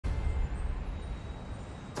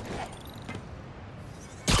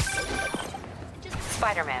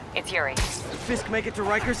Spider-Man, it's Yuri. Did Fisk make it to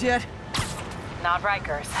Rikers yet? Not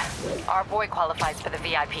Rikers. Our boy qualifies for the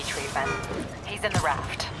VIP treatment. He's in the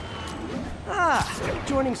raft. Ah,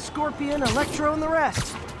 joining Scorpion, Electro, and the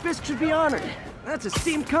rest. Fisk should be honored. That's a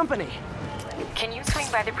steamed company. Can you swing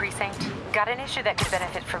by the precinct? Got an issue that could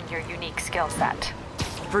benefit from your unique skill set.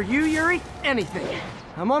 For you, Yuri, anything.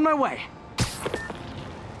 I'm on my way.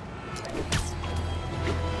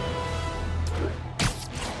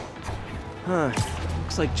 Huh.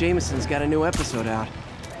 Looks like Jameson's got a new episode out.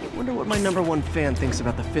 Wonder what my #1 fan thinks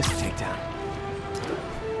about the Fisk takedown.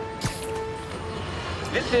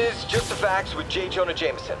 This is Just the Facts with J. Jonah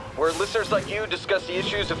Jameson, where listeners like you discuss the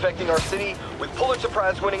issues affecting our city with Pulitzer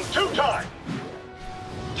Prize-winning two-time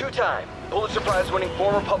Pulitzer Prize-winning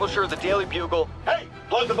former publisher of the Daily Bugle. Hey,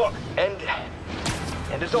 plug the book. And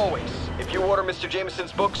as always, if you order Mr.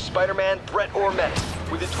 Jameson's books, Spider-Man, Threat, or Menace,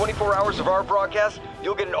 within 24 hours of our broadcast,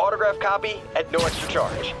 you'll get an autographed copy at no extra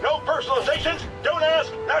charge. No personalizations, don't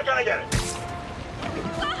ask, not gonna get it.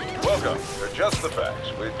 Welcome to Just the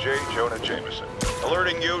Facts with J. Jonah Jameson,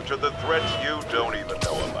 alerting you to the threats you don't even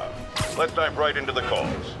know about. Let's dive right into the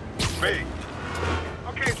calls. Speak.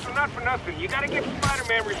 Okay, so not for nothing, you gotta give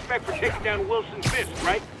Spider-Man respect for taking down Wilson Fisk,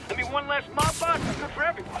 right? I mean, one less mob boss is good for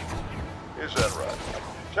everyone. Is that right?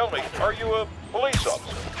 Tell me, are you a police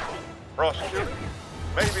officer? Prosecutor?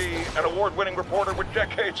 Maybe an award-winning reporter with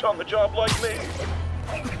decades on the job like me?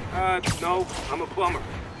 No, I'm a plumber.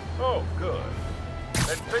 Oh, good.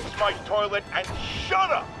 Then fix my toilet and shut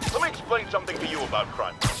up! Let me explain something to you about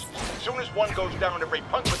crime busters. As soon as one goes down, every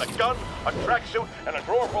punk with a gun, a tracksuit, and a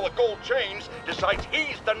drawer full of gold chains decides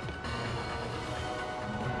he's the...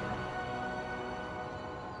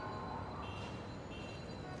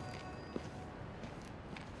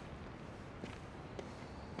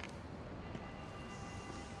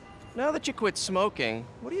 Now that you quit smoking,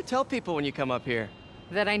 what do you tell people when you come up here?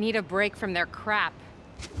 That I need a break from their crap.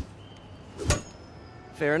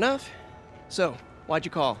 Fair enough. So, why'd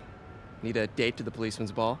you call? Need a date to the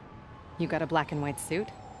policeman's ball? You got a black and white suit?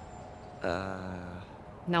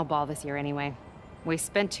 No ball this year anyway. We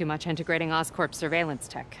spent too much integrating Oscorp surveillance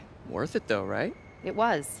tech. Worth it though, right? It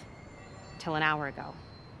was. Till an hour ago.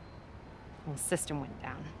 The system went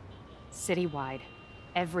down. Citywide.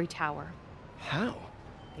 Every tower. How?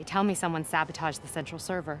 They tell me someone sabotaged the central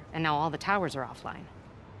server, and now all the towers are offline.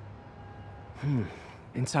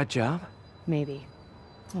 Inside job? Maybe.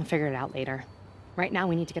 We'll figure it out later. Right now,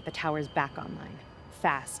 we need to get the towers back online.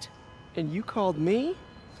 Fast. And you called me?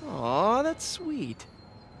 Aw, that's sweet.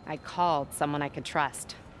 I called someone I could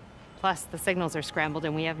trust. Plus, the signals are scrambled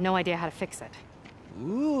and we have no idea how to fix it.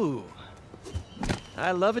 Ooh.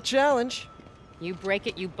 I love a challenge. You break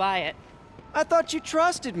it, you buy it. I thought you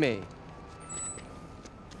trusted me.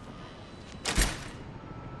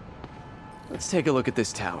 Let's take a look at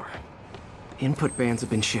this tower. Input bands have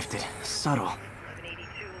been shifted. Subtle.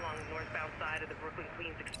 1182 along the northbound side of the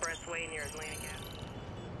Brooklyn-Queens Expressway near Atlantic Ave.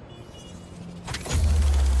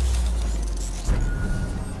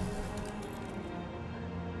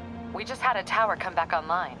 We just had a tower come back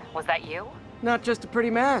online. Was that you? Not just a pretty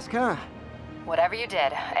mask, huh? Whatever you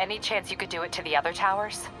did, any chance you could do it to the other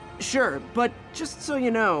towers? Sure, but just so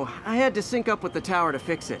you know, I had to sync up with the tower to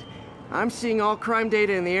fix it. I'm seeing all crime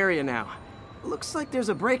data in the area now. Looks like there's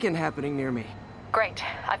a break-in happening near me. Great.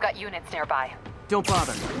 I've got units nearby. Don't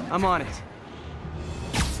bother. I'm on it.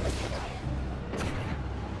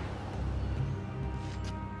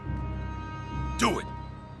 Do it!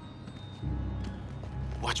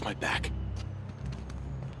 Watch my back.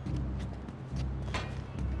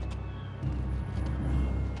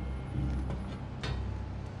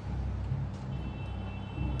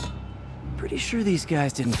 Pretty sure these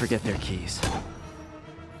guys didn't forget their keys.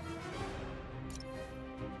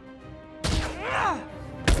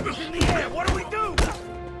 In the air, what do we do?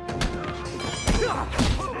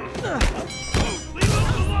 Leave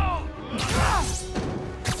us alone!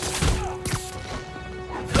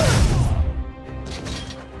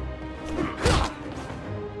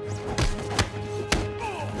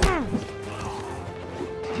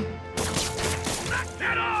 Knock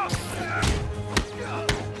that off!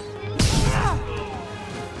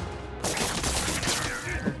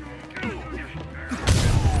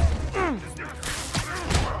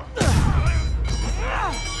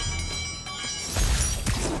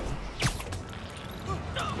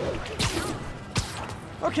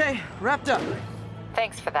 Okay, wrapped up.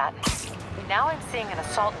 Thanks for that. Now I'm seeing an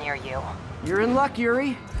assault near you. You're in luck,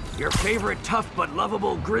 Yuri. Your favorite tough but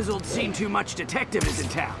lovable, grizzled, seen-too-much detective is in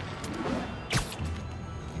town.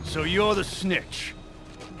 So you're the snitch?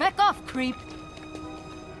 Back off, creep.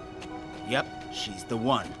 Yep, she's the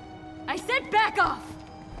one. I said back off!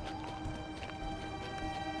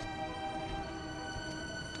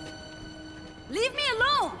 Leave me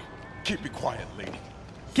alone! Keep it quiet, lady.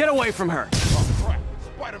 Get away from her! Oh, crap.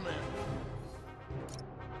 Spider-Man!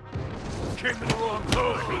 Came in the wrong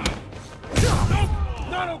hood! Nope!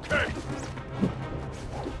 Not okay!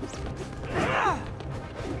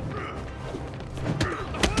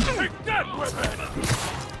 Take that, weapon!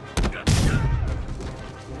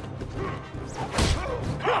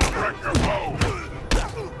 Break your bow!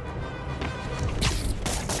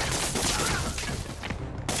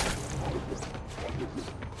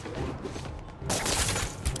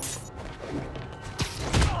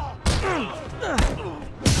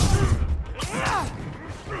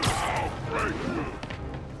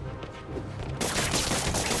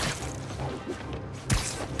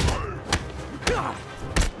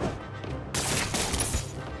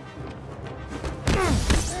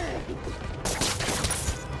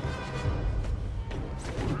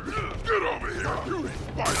 Get over here, you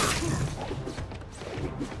spider!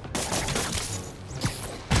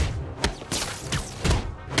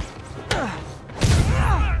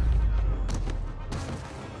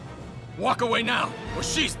 Walk away now, or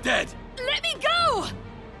she's dead! Let me go!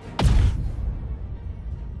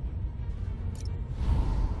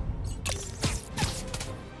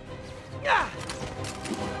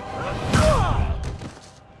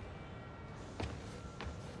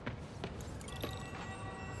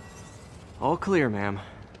 All clear, ma'am.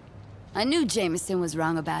 I knew Jameson was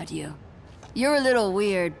wrong about you. You're a little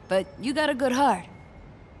weird, but you got a good heart.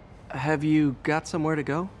 Have you got somewhere to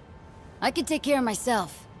go? I can take care of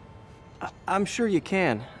myself. I'm sure you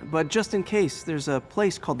can, but just in case, there's a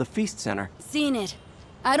place called the Feast Center. Seen it.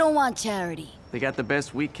 I don't want charity. They got the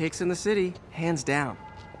best wheat cakes in the city, hands down.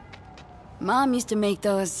 Mom used to make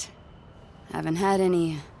those. Haven't had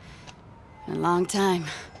any in a long time.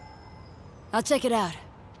 I'll check it out.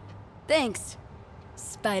 Thanks,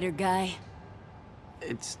 Spider Guy.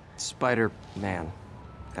 It's Spider-Man.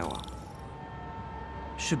 Oh well.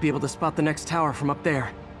 Should be able to spot the next tower from up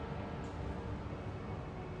there.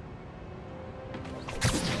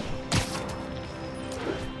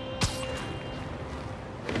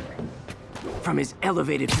 From his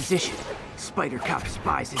elevated position, Spider Cop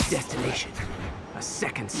spies his destination. A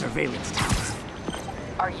second surveillance tower.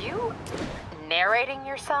 Are you narrating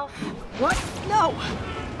yourself? What? No!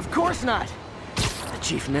 Of course not! The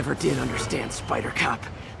Chief never did understand Spider Cop.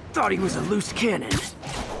 Thought he was a loose cannon.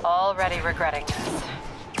 Already regretting this.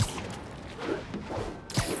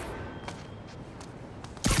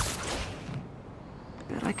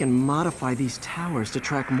 Bet I can modify these towers to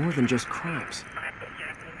track more than just crimes.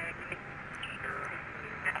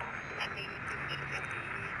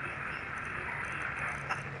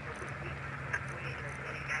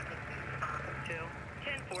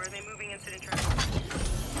 Are they moving incident traffic?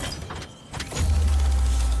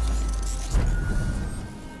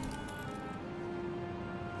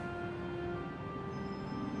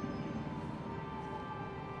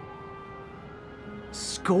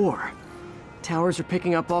 Score! Towers are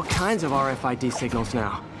picking up all kinds of RFID signals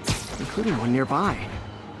now, including one nearby.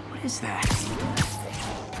 What is that?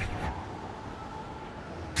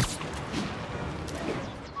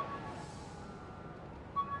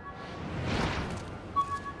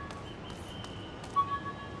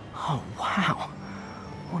 Oh, wow.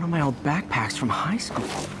 One of my old backpacks from high school.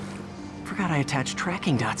 Forgot I attached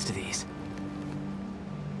tracking dots to these.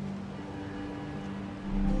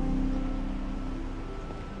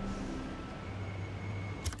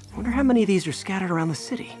 Wonder how many of these are scattered around the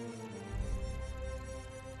city.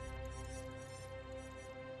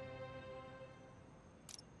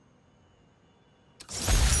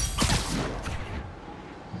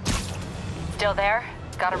 Still there?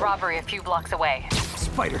 Got a robbery a few blocks away.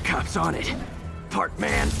 Spider Cop's on it. Part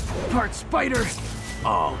man, part spider,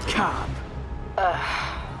 all cop.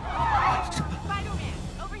 Spider-Man,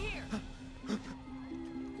 over here!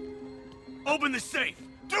 Open the safe!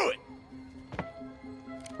 Do it!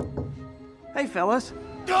 Hey, fellas.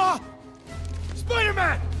 Ah!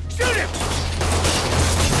 Spider-Man! Shoot him!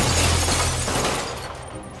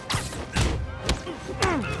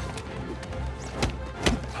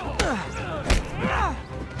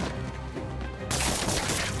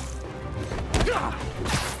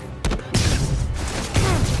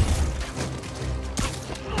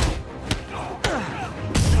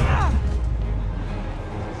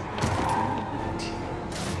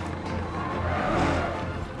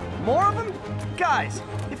 More of them? Guys,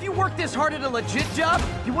 if you worked this hard at a legit job,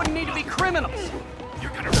 you wouldn't need to be criminals.